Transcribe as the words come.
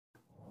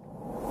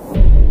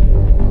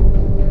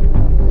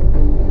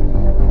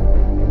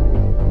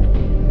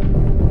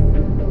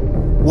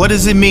What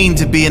does it mean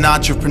to be an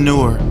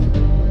entrepreneur?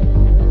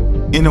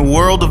 In a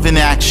world of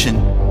inaction,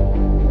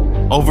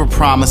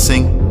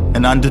 overpromising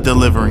and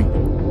underdelivering,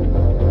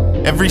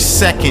 every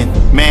second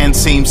man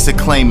seems to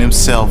claim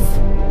himself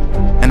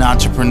an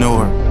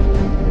entrepreneur.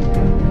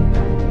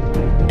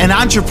 An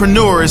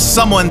entrepreneur is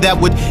someone that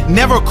would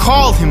never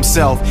call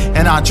himself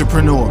an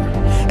entrepreneur.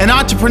 An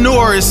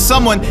entrepreneur is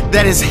someone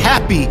that is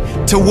happy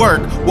to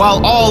work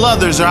while all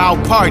others are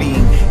out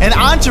partying. An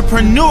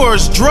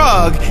entrepreneur's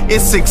drug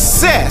is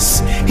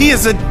success. He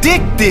is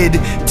addicted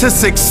to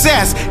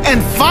success.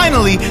 And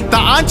finally, the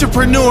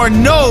entrepreneur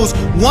knows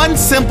one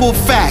simple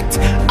fact: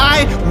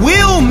 I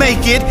will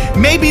make it,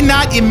 maybe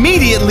not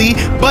immediately,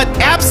 but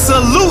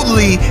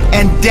absolutely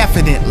and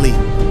definitely.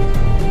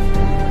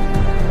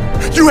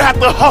 You have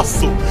to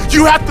hustle.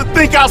 You have to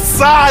think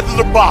outside of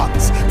the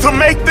box to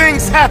make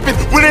things happen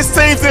when it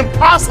seems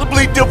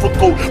impossibly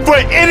difficult for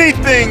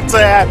anything to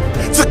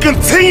happen. To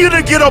continue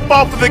to get up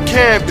off of the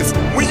canvas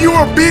when you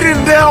are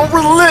beaten down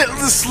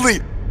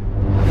relentlessly.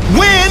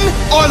 Win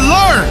or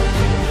learn.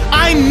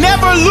 I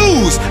never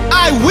lose.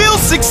 I will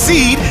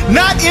succeed,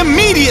 not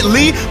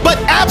immediately, but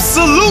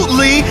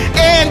absolutely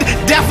and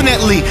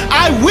definitely.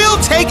 I will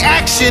take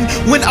action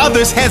when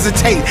others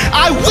hesitate.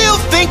 I will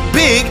think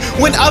big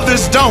when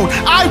others don't.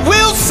 I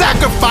will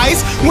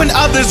sacrifice when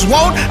others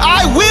won't.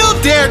 I will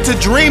dare to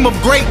dream of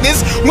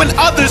greatness when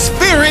others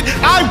fear it.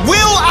 I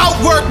will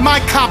outwork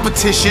my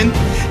competition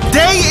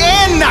day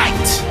and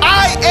night.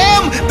 I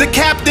am the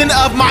captain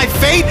of my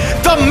fate,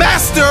 the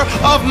master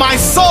of my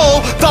soul,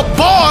 the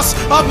boss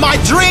of my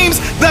dreams,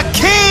 the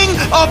king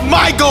of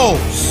my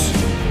goals.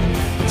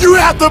 You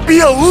have to be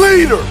a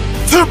leader,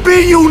 to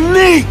be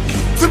unique,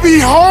 to be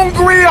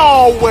hungry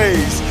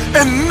always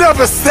and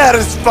never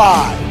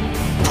satisfied.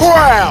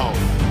 Proud,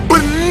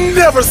 but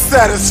never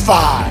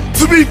satisfied.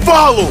 To be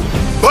followed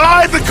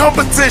by the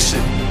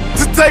competition.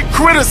 To take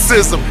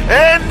criticism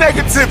and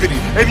negativity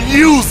and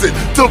use it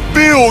to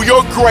build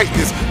your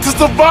greatness, to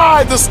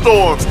survive the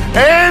storms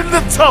and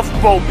the tough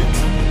moments,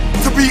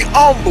 to be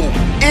humble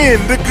in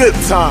the good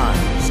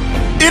times.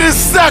 It is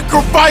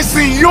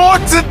sacrificing your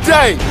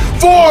today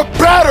for a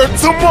better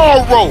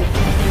tomorrow.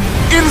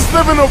 It is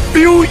living a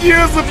few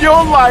years of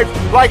your life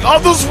like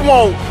others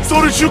won't,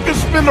 so that you can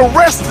spend the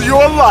rest of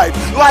your life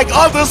like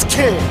others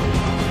can.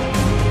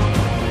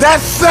 That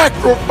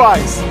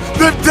sacrifice,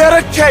 the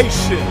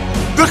dedication,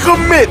 the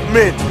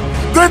commitment,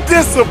 the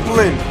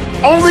discipline.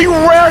 Only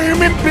rare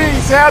human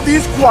beings have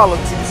these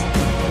qualities.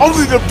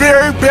 Only the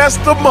very best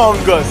among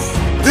us.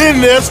 Then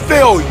there's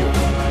failure.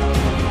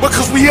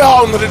 Because we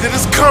all know that it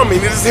is coming,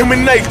 it is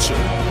human nature.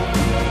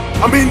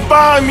 I mean,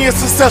 find me a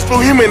successful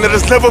human that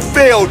has never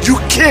failed. You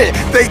can't,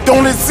 they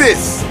don't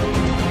exist.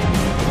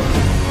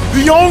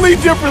 The only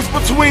difference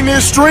between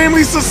the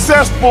extremely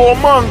successful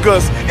among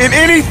us in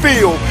any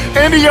field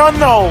and the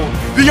unknown,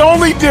 the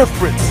only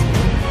difference,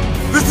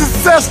 the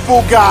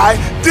successful guy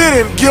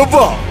didn't give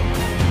up.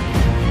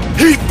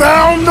 He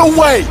found a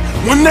way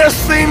when there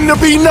seemed to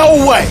be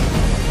no way.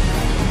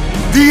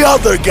 The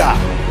other guy,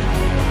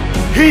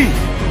 he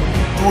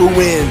threw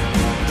in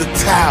the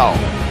towel.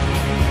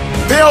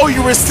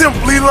 Failure is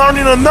simply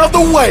learning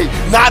another way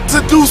not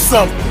to do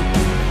something.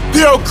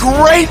 There are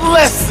great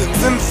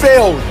lessons in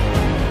failure.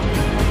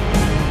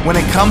 When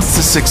it comes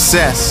to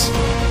success,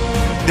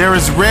 there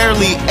is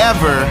rarely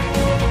ever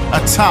a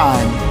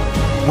time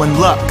when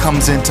luck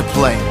comes into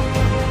play.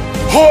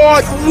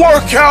 Hard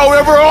work,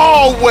 however,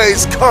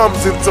 always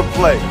comes into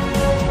play.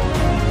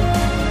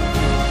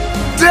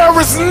 There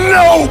is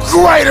no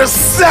greater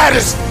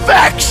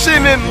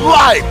satisfaction in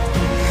life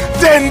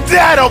than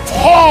that of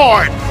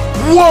hard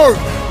work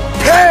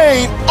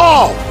paying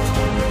off.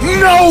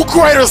 No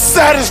greater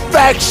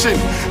satisfaction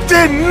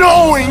than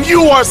knowing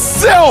you are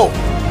self-made.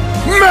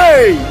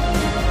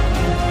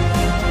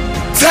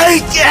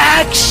 Take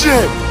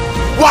action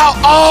while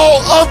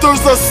all others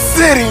are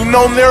sitting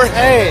on their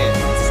hands.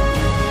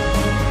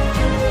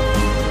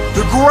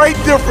 The great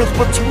difference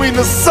between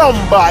the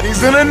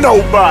somebodies and the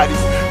nobodies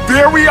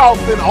very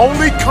often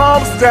only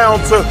comes down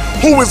to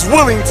who is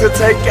willing to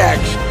take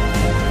action,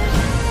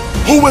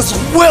 who is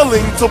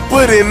willing to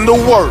put in the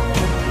work,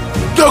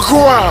 the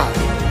grind.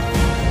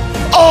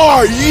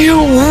 Are you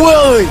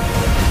willing